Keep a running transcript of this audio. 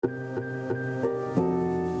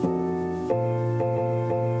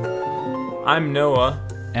I'm Noah.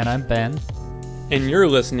 And I'm Ben. And you're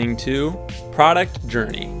listening to Product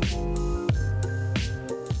Journey.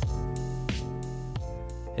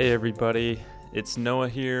 Hey everybody, it's Noah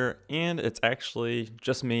here, and it's actually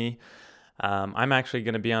just me. I'm actually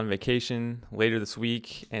going to be on vacation later this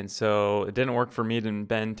week, and so it didn't work for me and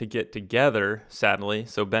Ben to get together, sadly.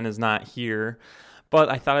 So Ben is not here, but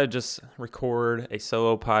I thought I'd just record a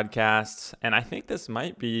solo podcast, and I think this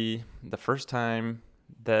might be the first time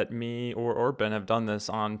that me or Ben have done this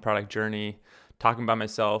on Product Journey, talking about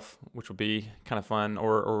myself, which will be kind of fun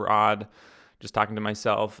or odd, just talking to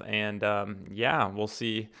myself. And we'll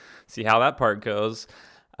see how that part goes.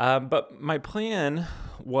 But my plan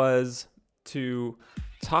was to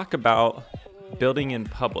talk about building in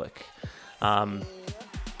public.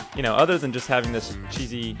 Other than just having this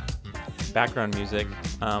cheesy background music,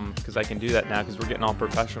 because I can do that now because we're getting all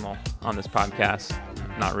professional on this podcast.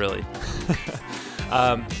 Not really.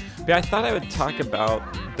 But I thought I would talk about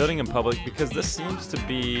building in public because this seems to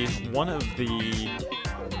be one of the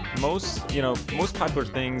most popular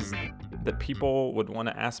things that people would want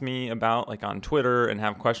to ask me about, like on Twitter, and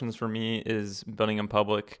have questions for me, is building in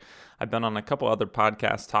public. I've been on a couple other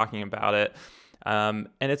podcasts talking about it. And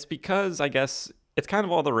it's because I guess it's kind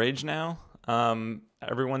of all the rage now.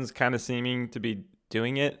 Everyone's kind of seeming to be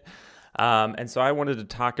doing it. And so I wanted to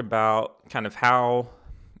talk about kind of how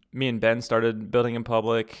me and Ben started building in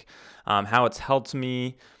public, how it's helped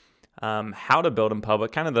me, how to build in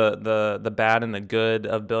public, kind of the bad and the good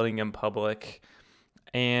of building in public.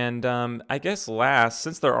 And I guess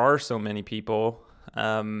since there are so many people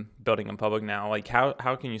building in public now, like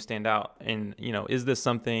how can you stand out? And, is this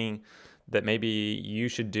something that maybe you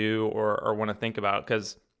should do or want to think about?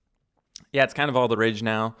 Because, it's kind of all the rage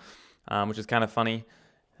now, which is kind of funny.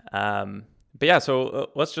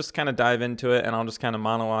 So let's just kind of dive into it, and I'll just kind of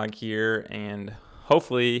monologue here, and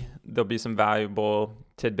hopefully there'll be some valuable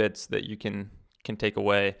tidbits that you can take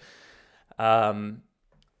away. How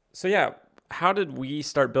did we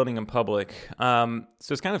start building in public? So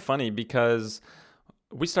it's kind of funny because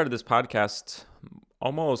we started this podcast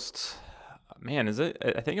almost,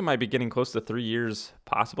 I think it might be getting close to 3 years,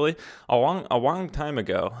 possibly, a long time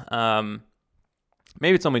ago.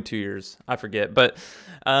 Maybe it's only 2 years, I forget, but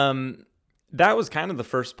that was kind of the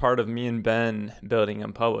first part of me and Ben building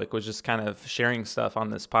in public, was just kind of sharing stuff on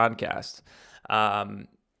this podcast. And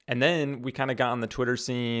then we kind of got on the Twitter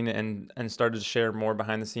scene and started to share more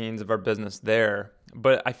behind the scenes of our business there.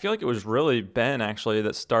 But I feel like it was really Ben actually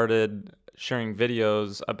that started sharing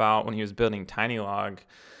videos about when he was building TinyLog,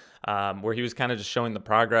 where he was kind of just showing the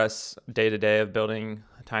progress day to day of building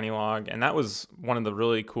TinyLog. And that was one of the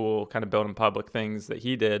really cool kind of build in public things that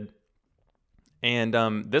he did. And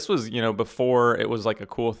this was, before it was like a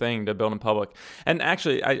cool thing to build in public. And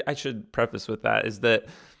actually, I should preface with that is that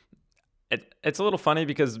it's a little funny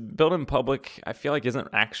because build in public, I feel like, isn't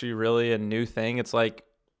actually really a new thing. It's like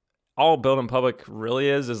all build in public really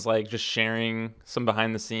is like just sharing some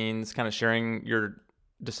behind the scenes, kind of sharing your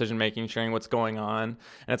decision making, sharing what's going on.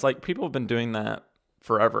 And it's like people have been doing that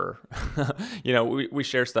forever. We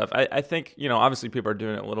share stuff. I think, obviously people are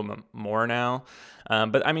doing it a little bit more now.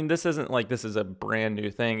 But I mean, this isn't like this is a brand new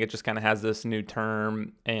thing. It just kind of has this new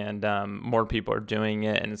term, and more people are doing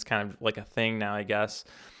it, and it's kind of like a thing now, I guess.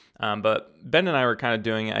 But Ben and I were kind of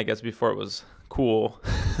doing it, I guess, before it was cool.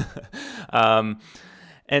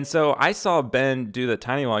 And so I saw Ben do the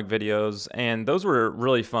TinyLog videos, and those were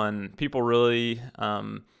really fun. People really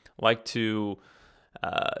like to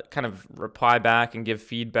kind of reply back and give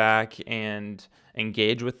feedback and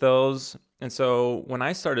engage with those. And so when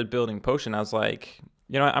I started building Potion, I was like,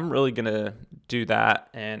 I'm really going to do that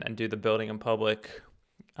and do the building in public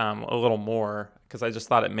a little more, because I just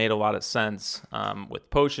thought it made a lot of sense with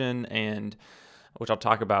Potion, and which I'll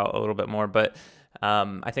talk about a little bit more. But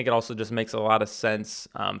I think it also just makes a lot of sense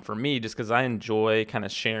for me, just because I enjoy kind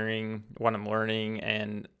of sharing what I'm learning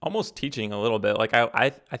and almost teaching a little bit. Like I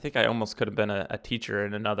think I almost could have been a teacher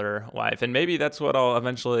in another life, and maybe that's what I'll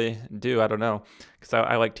eventually do. I don't know, because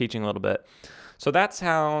I like teaching a little bit. So that's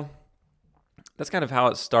kind of how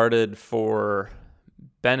it started for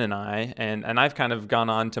Ben and I, and I've kind of gone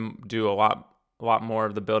on to do a lot more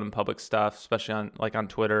of the build in public stuff, especially on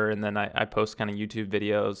Twitter, and then I post kind of YouTube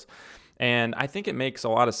videos. And I think it makes a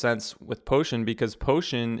lot of sense with Potion, because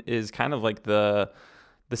Potion is kind of like the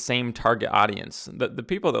same target audience. The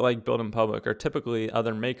people that like build in public are typically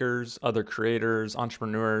other makers, other creators,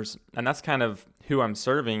 entrepreneurs, and that's kind of who I'm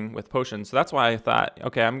serving with Potion. So that's why I thought,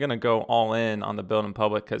 okay, I'm going to go all in on the build in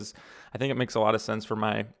public, because I think it makes a lot of sense for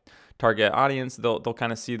my target audience. They'll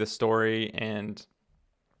kind of see the story, and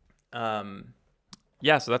so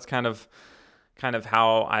that's kind of kind of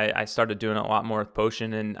how I started doing it a lot more with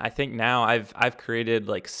Potion. And I think now I've created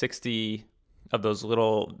like 60 of those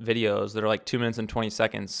little videos that are like 2 minutes and 20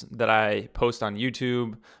 seconds that I post on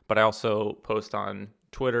YouTube, but I also post on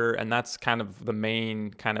Twitter. And that's kind of the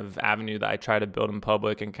main kind of avenue that I try to build in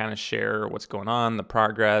public and kind of share what's going on, the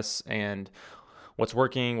progress, and what's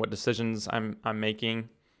working, what decisions I'm making.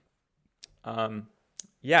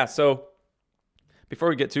 So before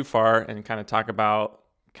we get too far and kind of talk about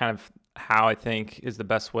kind of how I think is the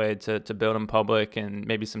best way to build in public and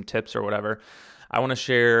maybe some tips or whatever, I want to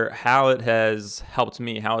share how it has helped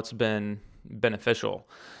me, how it's been beneficial.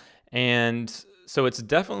 And so it's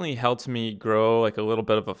definitely helped me grow like a little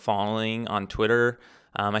bit of a following on Twitter.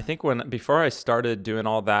 I think before I started doing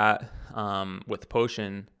all that with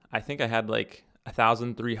Potion, I think I had like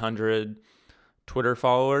 1,300 Twitter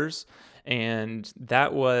followers, and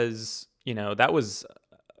that was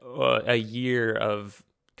a year of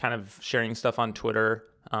kind of sharing stuff on Twitter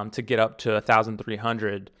to get up to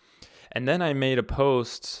 1,300. And then I made a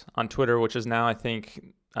post on Twitter, which is now I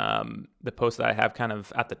think the post that I have kind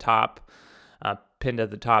of at the top, pinned at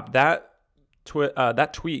the top. That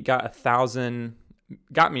tweet got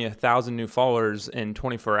me 1,000 new followers in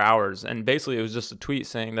 24 hours. And basically it was just a tweet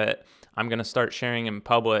saying that I'm going to start sharing in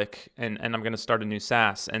public and I'm going to start a new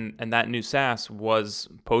SaaS. And that new SaaS was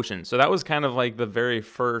Potion. So that was kind of like the very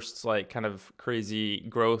first like kind of crazy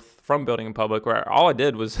growth from building in public, where all I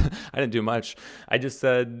did was I didn't do much. I just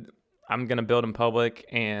said, I'm going to build in public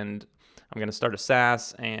and I'm going to start a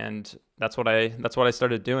SaaS. And that's what I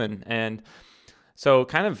started doing. And so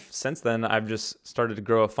kind of since then, I've just started to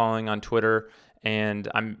grow a following on Twitter, and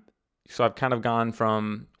I've kind of gone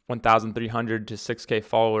from 1,300 to 6K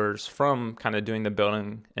followers from kind of doing the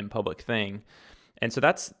building in public thing. And so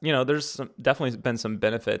that's, there's definitely been some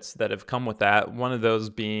benefits that have come with that. One of those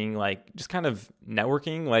being like just kind of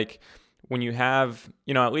networking. Like when you have,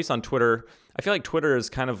 at least on Twitter, I feel like Twitter is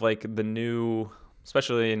kind of like the new,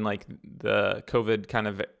 especially in like the COVID kind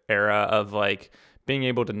of era of like being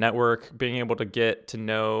able to network, being able to get to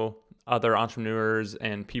know other entrepreneurs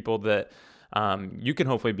and people that you can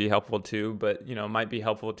hopefully be helpful to, but might be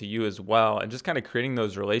helpful to you as well, and just kind of creating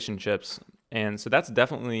those relationships. And so that's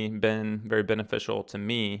definitely been very beneficial to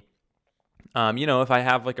me. If I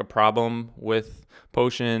have like a problem with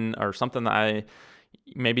Potion or something that I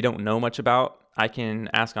maybe don't know much about, I can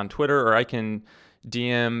ask on Twitter, or I can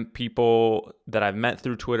DM people that I've met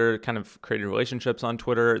through Twitter, kind of created relationships on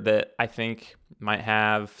Twitter that I think might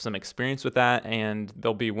have some experience with that, and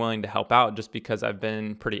they'll be willing to help out just because I've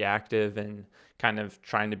been pretty active and kind of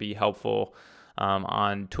trying to be helpful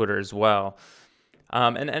on Twitter as well.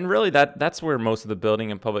 And really that's where most of the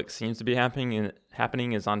building in public seems to be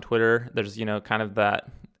happening is on Twitter. There's, kind of that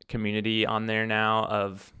community on there now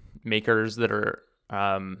of makers that are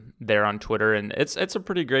there on Twitter, and it's a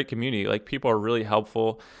pretty great community. Like people are really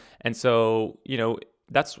helpful. And so,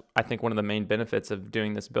 that's, I think, one of the main benefits of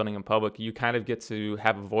doing this building in public. You kind of get to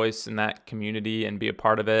have a voice in that community and be a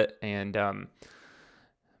part of it. And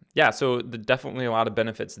so definitely a lot of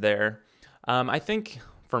benefits there. I think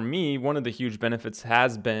for me, one of the huge benefits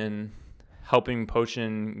has been helping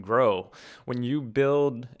Potion grow. When you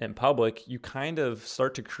build in public, you kind of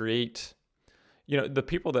start to create, the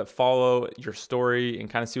people that follow your story and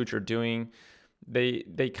kind of see what you're doing,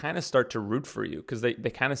 they kind of start to root for you because they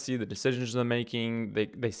kind of see the decisions they're making,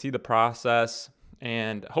 they see the process,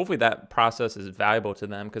 and hopefully that process is valuable to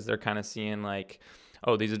them because they're kind of seeing like,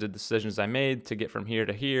 oh, these are the decisions I made to get from here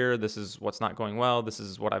to here. This is what's not going well. This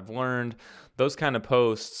is what I've learned. Those kind of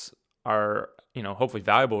posts are, hopefully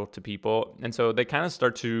valuable to people. And so they kind of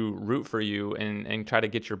start to root for you and try to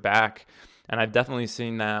get your back. And I've definitely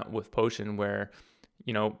seen that with Potion where,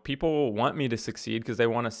 people want me to succeed because they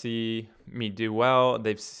want to see me do well.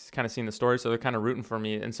 They've kind of seen the story, so they're kind of rooting for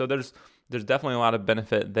me. And so there's definitely a lot of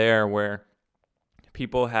benefit there where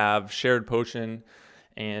people have shared Potion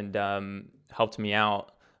and helped me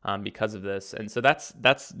out because of this. And so that's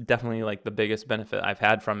definitely like the biggest benefit I've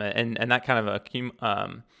had from it. And that kind of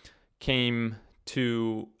came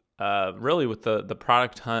to really with the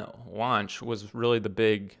Product Hunt launch was really the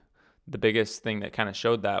biggest thing that kind of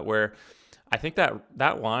showed that, where I think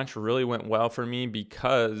that launch really went well for me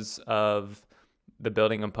because of the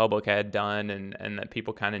building in public I had done and that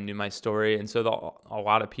people kind of knew my story. And so a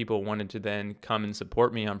lot of people wanted to then come and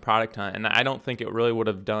support me on Product Hunt. And I don't think it really would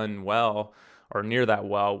have done well or near that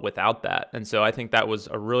well without that. And so I think that was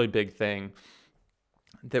a really big thing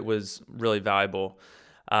that was really valuable.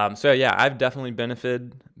 I've definitely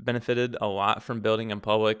benefited a lot from building in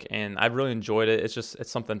public, and I've really enjoyed it.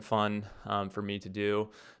 It's something fun for me to do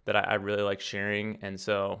that I really like sharing. And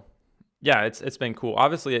so, yeah, it's been cool.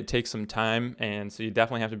 Obviously, it takes some time, and so you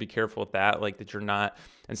definitely have to be careful with that. Like that, you're not,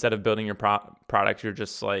 instead of building your product, you're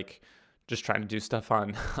just like just trying to do stuff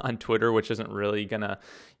on on Twitter, which isn't really gonna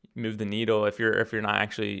move the needle if you're not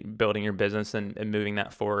actually building your business and moving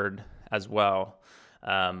that forward as well.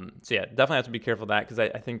 So yeah, definitely have to be careful of that, because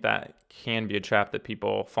I think that can be a trap that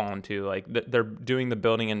people fall into. Like they're doing the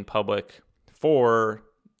building in public for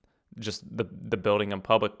just the building in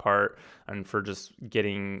public part, and for just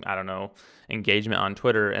getting, I don't know, engagement on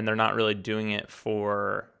Twitter, and they're not really doing it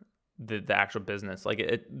for the actual business.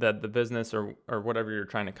 Like the business or whatever you're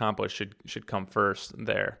trying to accomplish should come first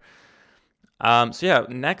there. So yeah,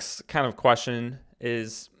 next kind of question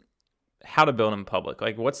is how to build in public.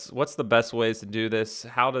 Like what's the best ways to do this?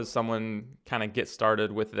 How does someone kind of get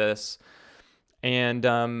started with this? And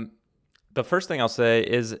the first thing I'll say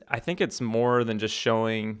is I think it's more than just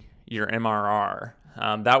showing your MRR.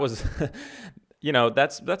 That was,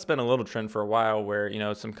 that's been a little trend for a while,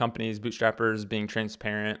 where some companies, bootstrappers, being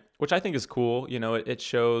transparent, which I think is cool. It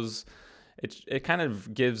shows, it kind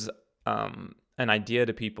of gives an idea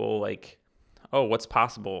to people, like, oh, what's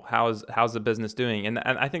possible? How's the business doing? And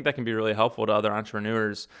I think that can be really helpful to other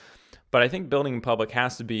entrepreneurs. But I think building in public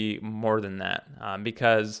has to be more than that,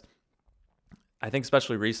 because I think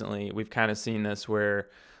especially recently we've kind of seen this where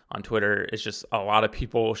on Twitter it's just a lot of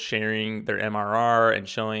people sharing their MRR and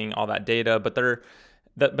showing all that data, but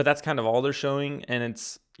that's kind of all they're showing, and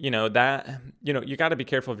it's you got to be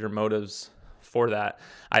careful of your motives for that.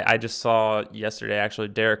 I just saw yesterday, actually,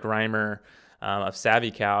 Derek Reimer of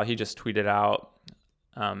Savvy Cow, he just tweeted out,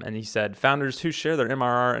 and he said, "Founders who share their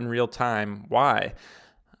MRR in real time, why?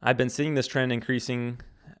 I've been seeing this trend increasing.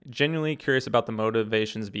 Genuinely curious about the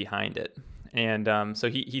motivations behind it." And so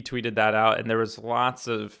he tweeted that out, and there was lots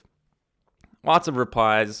of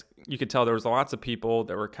replies. You could tell there was lots of people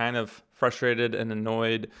that were kind of frustrated and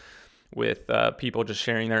annoyed with people just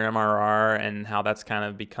sharing their MRR and how that's kind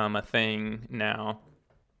of become a thing now.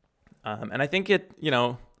 And I think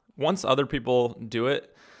once other people do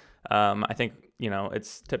it, I think,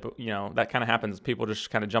 it's typical, that kind of happens. People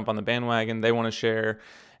just kind of jump on the bandwagon. They want to share.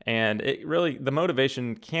 And it really, the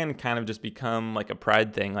motivation can kind of just become like a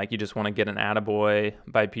pride thing. Like you just want to get an attaboy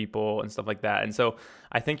by people and stuff like that. And so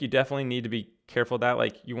I think you definitely need to be careful of that.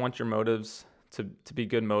 Like you want your motives to be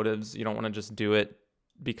good motives. You don't want to just do it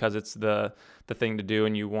because it's the thing to do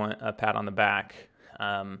and you want a pat on the back.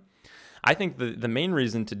 I think the main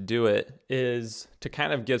reason to do it is to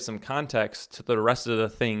kind of give some context to the rest of the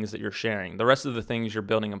things that you're sharing, the rest of the things you're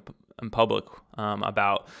building in public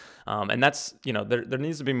about. And that's, there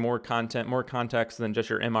needs to be more context than just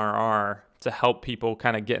your MRR to help people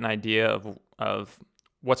kind of get an idea of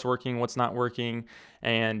what's working, what's not working.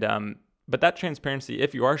 And but that transparency,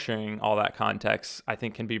 if you are sharing all that context, I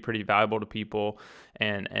think can be pretty valuable to people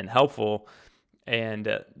and helpful. And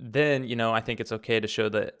then, I think it's okay to show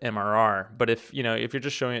the MRR. But if you're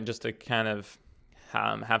just showing it just to kind of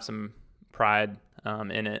have some pride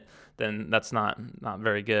in it, then that's not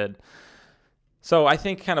very good. So I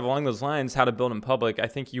think kind of along those lines, how to build in public, I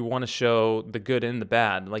think you want to show the good and the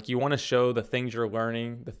bad. Like you want to show the things you're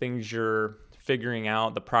learning, the things you're figuring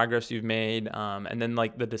out, the progress you've made, and then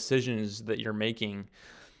like the decisions that you're making,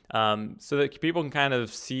 so that people can kind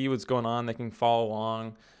of see what's going on. They can follow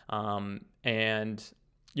along. And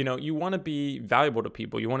you want to be valuable to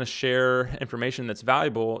people. You want to share information that's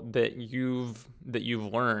valuable that you've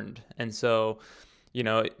learned. And so,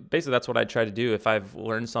 basically that's what I try to do. If I've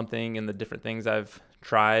learned something in the different things I've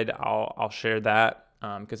tried, I'll share that,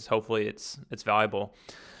 because hopefully it's valuable.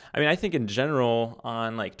 I mean, I think in general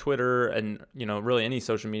on like Twitter and, really any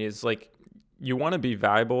social media, is like, you want to be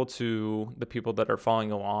valuable to the people that are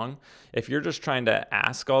following along. If you're just trying to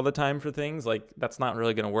ask all the time for things, like that's not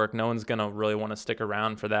really going to work. No one's going to really want to stick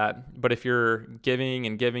around for that. But if you're giving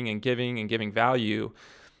and giving and giving and giving value,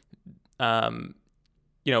 people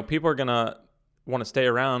are going to want to stay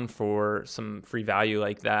around for some free value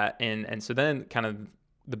like that. And so then kind of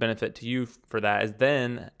the benefit to you for that is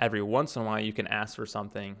then every once in a while you can ask for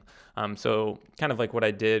something. So kind of like what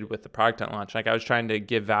I did with the product hunt launch, like I was trying to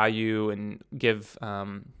give value and give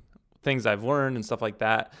things I've learned and stuff like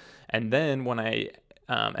that. And then when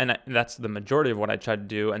that's the majority of what I tried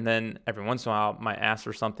to do. And then every once in a while I might ask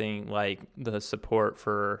for something like the support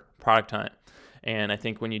for product hunt. And I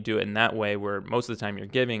think when you do it in that way, where most of the time you're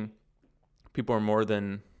giving, people are more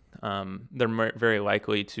than, they're very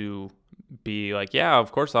likely to be like, yeah,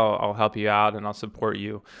 of course I'll help you out and I'll support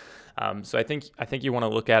you. So I think you want to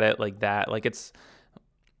look at it like that. Like it's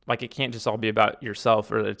like, it can't just all be about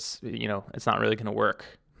yourself, or it's not really going to work.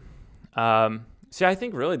 So I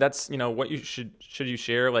think really that's, what you should you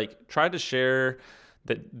share, like try to share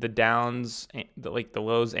the downs, like the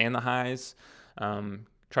lows and the highs.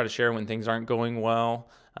 Try to share when things aren't going well.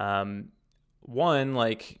 One,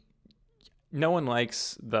 like, no one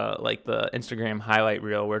likes the Instagram highlight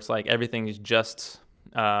reel where it's like everything is just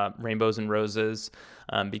rainbows and roses,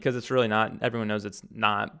 because it's really not. Everyone knows it's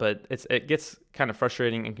not, but it gets kind of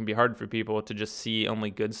frustrating and can be hard for people to just see only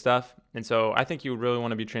good stuff. And so I think you really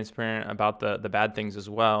want to be transparent about the bad things as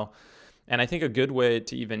well. And I think a good way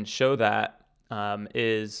to even show that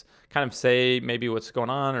is kind of say maybe what's going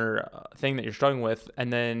on or a thing that you're struggling with,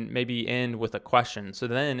 and then maybe end with a question. So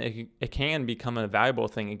then it can become a valuable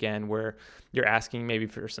thing again, where you're asking maybe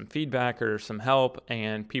for some feedback or some help,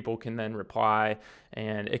 and people can then reply,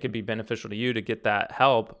 and it could be beneficial to you to get that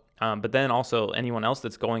help. But then also anyone else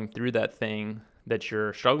that's going through that thing that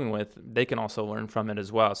you're struggling with, they can also learn from it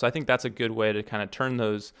as well. So I think that's a good way to kind of turn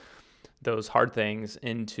those hard things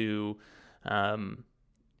into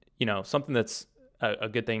something that's a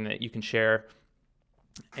good thing that you can share.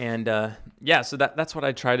 And so that's what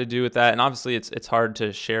I try to do with that. And obviously it's hard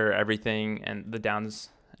to share everything and the downs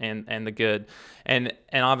and the good. And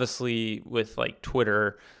obviously with like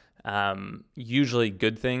Twitter, usually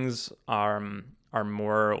good things are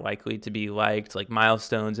more likely to be liked, like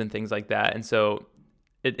milestones and things like that. And so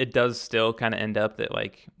it does still kind of end up that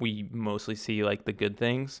like we mostly see like the good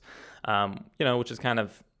things, which is kind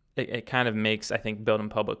of, it kind of makes, I think, Build in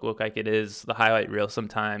Public look like it is the highlight reel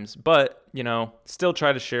sometimes. But, still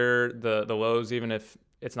try to share the lows, even if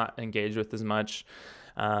it's not engaged with as much,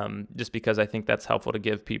 just because I think that's helpful to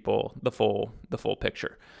give people the full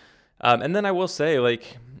picture. And then I will say,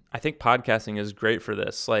 like, I think podcasting is great for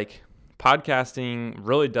this. Like, podcasting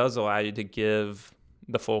really does allow you to give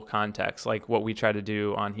the full context, like what we try to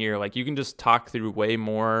do on here. Like, you can just talk through way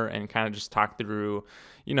more and kind of just talk through,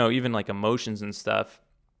 even like emotions and stuff.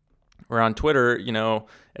 Where on Twitter,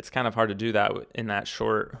 it's kind of hard to do that in that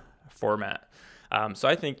short format. So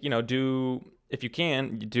I think, if you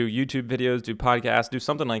can, do YouTube videos, do podcasts, do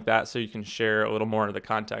something like that so you can share a little more of the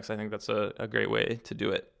context. I think that's a great way to do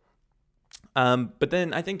it. But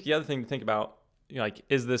then I think the other thing to think about, like,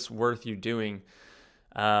 is this worth you doing?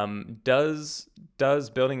 Does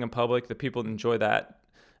Building in Public, the people enjoy that?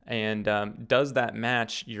 And does that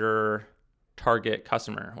match your target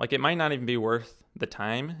customer? Like, it might not even be worth the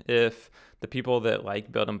time if the people that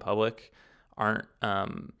like Build in Public aren't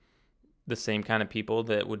the same kind of people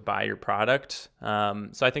that would buy your product.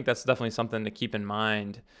 So I think that's definitely something to keep in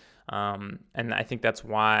mind. And I think that's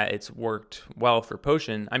why it's worked well for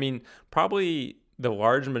Potion. I mean, probably the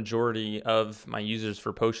large majority of my users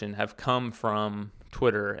for Potion have come from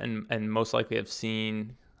Twitter and most likely have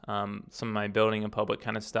seen some of my Building in Public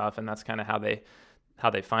kind of stuff, and that's kind of how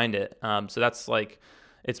they find it. So that's like,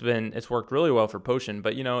 it's worked really well for Potion.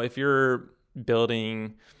 But if you're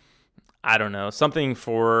building, I don't know, something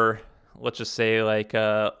for, let's just say, like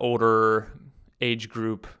a older age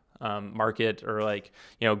group market, or like,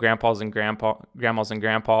 grandmas and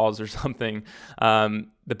grandpas or something,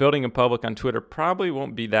 the Building in Public on Twitter probably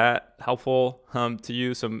won't be that helpful to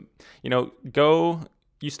you. So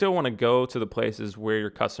you still want to go to the places where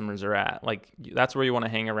your customers are at. Like, that's where you want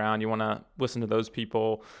to hang around. You want to listen to those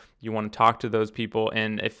people. You want to talk to those people.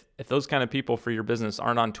 And if those kind of people for your business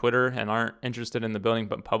aren't on Twitter and aren't interested in the Building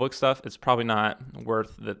in Public stuff, it's probably not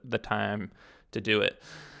worth the time to do it.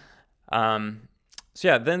 So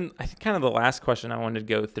yeah, then I think kind of the last question I wanted to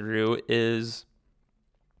go through is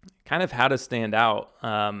kind of how to stand out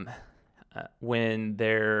when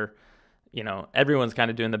they're, everyone's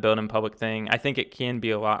kind of doing the Build in Public thing. I think it can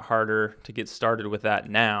be a lot harder to get started with that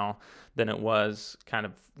now than it was kind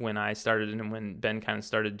of when I started and when Ben kind of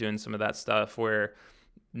started doing some of that stuff, where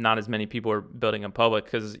not as many people are building in public,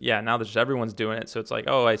 because now there's everyone's doing it. So it's like,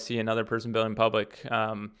 oh, I see another person building public.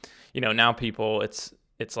 Now people, it's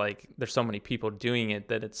like there's so many people doing it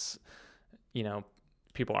that it's,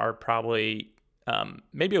 people are probably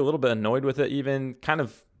maybe a little bit annoyed with it, even kind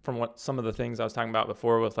of from what some of the things I was talking about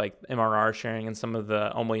before with like MRR sharing and some of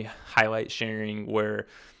the only highlight sharing, where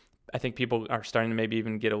I think people are starting to maybe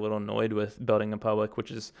even get a little annoyed with Building in Public, which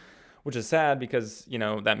is sad, because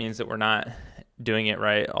that means that we're not doing it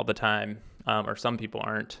right all the time, or some people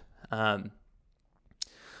aren't.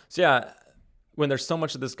 When there's so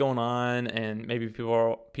much of this going on, and maybe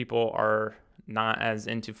people are not as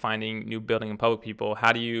into finding new Building in Public people,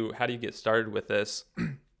 how do you get started with this?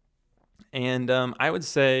 And I would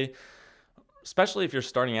say, especially if you're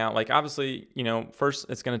starting out, like, obviously, first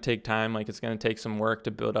it's going to take time. Like, it's going to take some work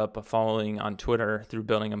to build up a following on Twitter through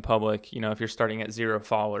Building in Public. If you're starting at 0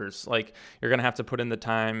 followers, like, you're going to have to put in the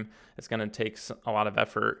time. It's going to take a lot of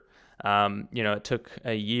effort. It took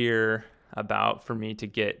a year about for me to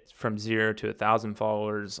get from 0 to 1,000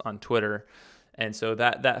 followers on Twitter. And so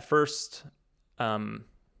that first,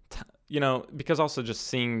 because also just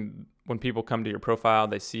seeing when people come to your profile,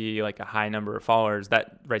 they see like a high number of followers,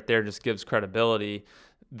 that right there just gives credibility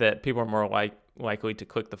that people are more likely to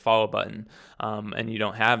click the follow button. And you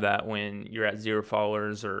don't have that when you're at 0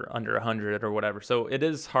 followers or under 100 or whatever. So it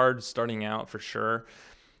is hard starting out for sure.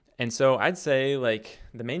 And so I'd say like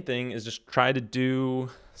the main thing is just try to do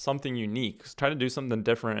something unique. Try to do something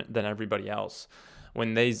different than everybody else.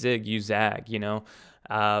 When they zig, you zag,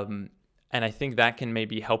 and I think that can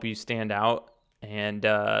maybe help you stand out and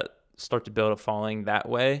start to build a following that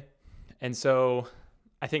way. And so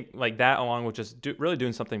I think like that, along with just really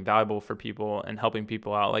doing something valuable for people and helping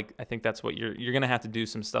people out, like I think that's what you're going to have to do,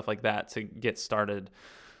 some stuff like that to get started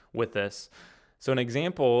with this. So an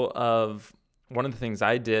example of one of the things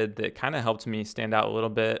I did that kind of helped me stand out a little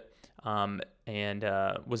bit and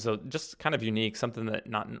was just kind of unique, something that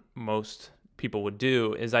not most people would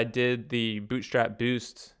do, is I did the Bootstrap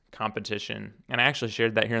Boost competition. And I actually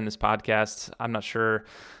shared that here in this podcast. I'm not sure,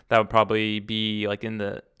 that would probably be like in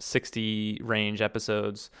the 60 range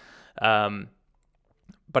episodes. But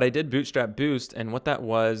I did Bootstrap Boost, and what that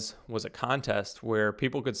was a contest where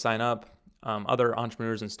people could sign up. Other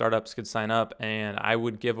entrepreneurs and startups could sign up, and I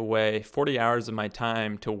would give away 40 hours of my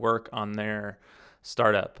time to work on their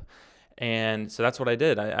startup. And so that's what I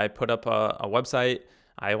did. I put up a website,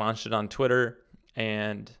 I launched it on Twitter,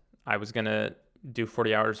 and I was going to do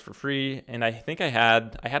 40 hours for free. And I think I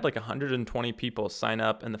had like 120 people sign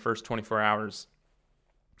up in the first 24 hours.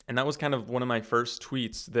 And that was kind of one of my first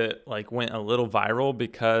tweets that like went a little viral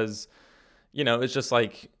because, it's just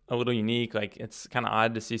like a little unique. Like it's kind of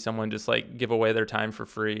odd to see someone just like give away their time for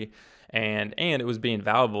free, and it was being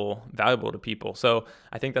valuable to people. So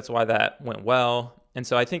I think that's why that went well. And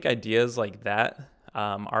so I think ideas like that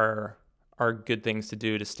are good things to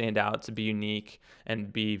do to stand out, to be unique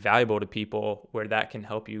and be valuable to people, where that can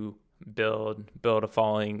help you build a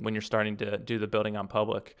following when you're starting to do the building on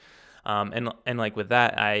public. And like with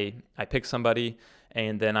that, I picked somebody,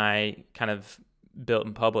 and then I kind of built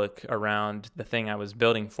in public around the thing I was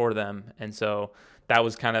building for them. And so that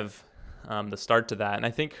was kind of the start to that. And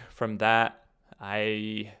I think from that,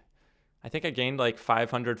 I think I gained like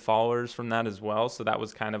 500 followers from that as well. So that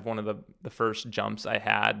was kind of one of the first jumps I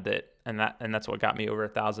had, and that's what got me over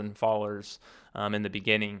 1,000 followers in the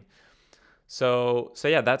beginning. So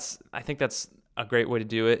yeah, I think that's a great way to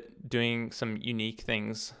do it, doing some unique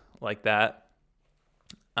things like that.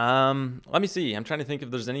 Let me see. I'm trying to think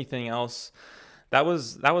if there's anything else. That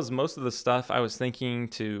was most of the stuff I was thinking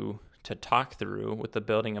to talk through with the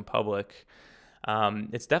building in public.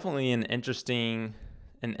 It's definitely an interesting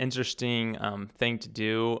thing to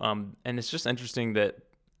do, and it's just interesting that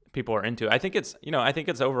people are into it. I think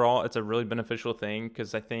it's overall it's a really beneficial thing,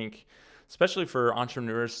 because I think especially for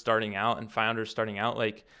entrepreneurs starting out and founders starting out,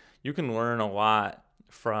 like you can learn a lot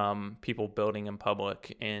from people building in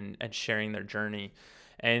public and sharing their journey,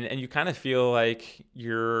 and you kind of feel like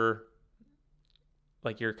you're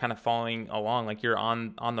kind of following along, like you're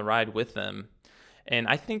on the ride with them. And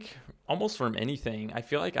I think almost from anything, I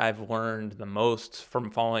feel like I've learned the most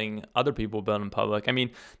from following other people build in public. I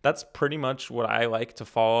mean, that's pretty much what I like to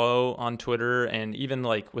follow on Twitter, and even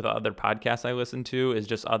like with other podcasts I listen to, is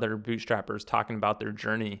just other bootstrappers talking about their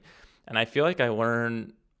journey. And I feel like I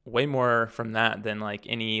learn way more from that than like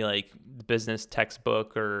any like business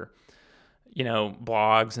textbook or,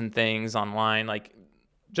 blogs and things online. Like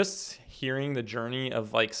just hearing the journey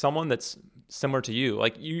of like someone that's similar to you,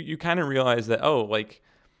 like you kind of realize that, oh, like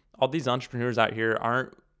all these entrepreneurs out here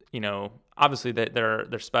aren't, obviously that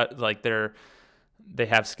they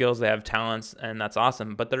have skills, they have talents, and that's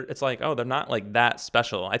awesome. But it's like, oh, they're not like that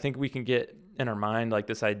special. I think we can get in our mind like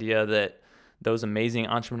this idea that those amazing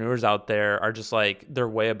entrepreneurs out there are just like, they're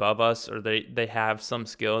way above us, or they have some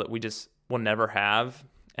skill that we just will never have.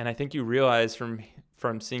 And I think you realize from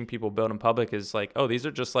seeing people build in public is like, oh, these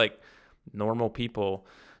are just like normal people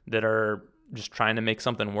that are just trying to make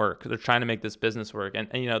something work. They're trying to make this business work. And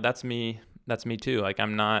that's me too. Like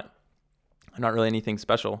I'm not really anything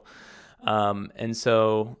special. And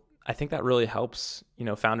so I think that really helps,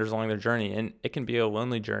 founders along their journey. And it can be a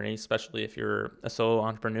lonely journey, especially if you're a solo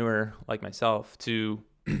entrepreneur like myself, to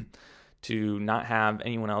not have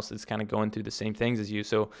anyone else that's kind of going through the same things as you.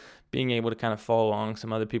 So being able to kind of follow along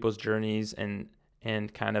some other people's journeys and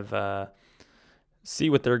kind of see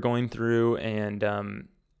what they're going through, and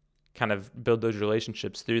kind of build those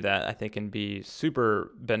relationships through that, I think can be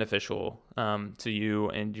super beneficial to you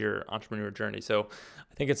and your entrepreneur journey. So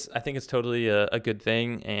I think it's totally a good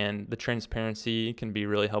thing, and the transparency can be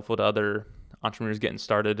really helpful to other entrepreneurs getting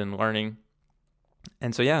started and learning.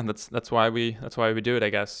 And so yeah, that's why we do it, I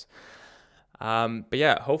guess. But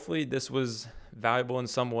yeah, hopefully this was valuable in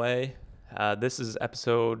some way. This is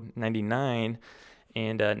episode 99,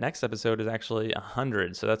 and next episode is actually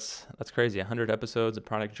 100. So that's crazy. 100 episodes of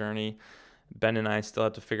Product Journey. Ben and I still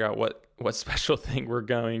have to figure out what special thing we're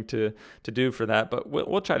going to do for that, but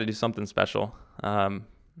we'll try to do something special.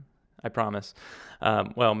 I promise.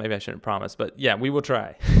 Well, maybe I shouldn't promise, but yeah, we will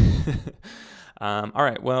try. All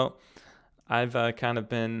right. Well, I've kind of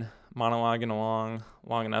been monologuing along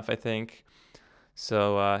long enough, I think.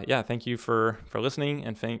 So yeah, thank you for listening,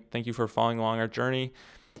 and thank you for following along our journey.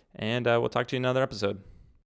 And we'll talk to you in another episode.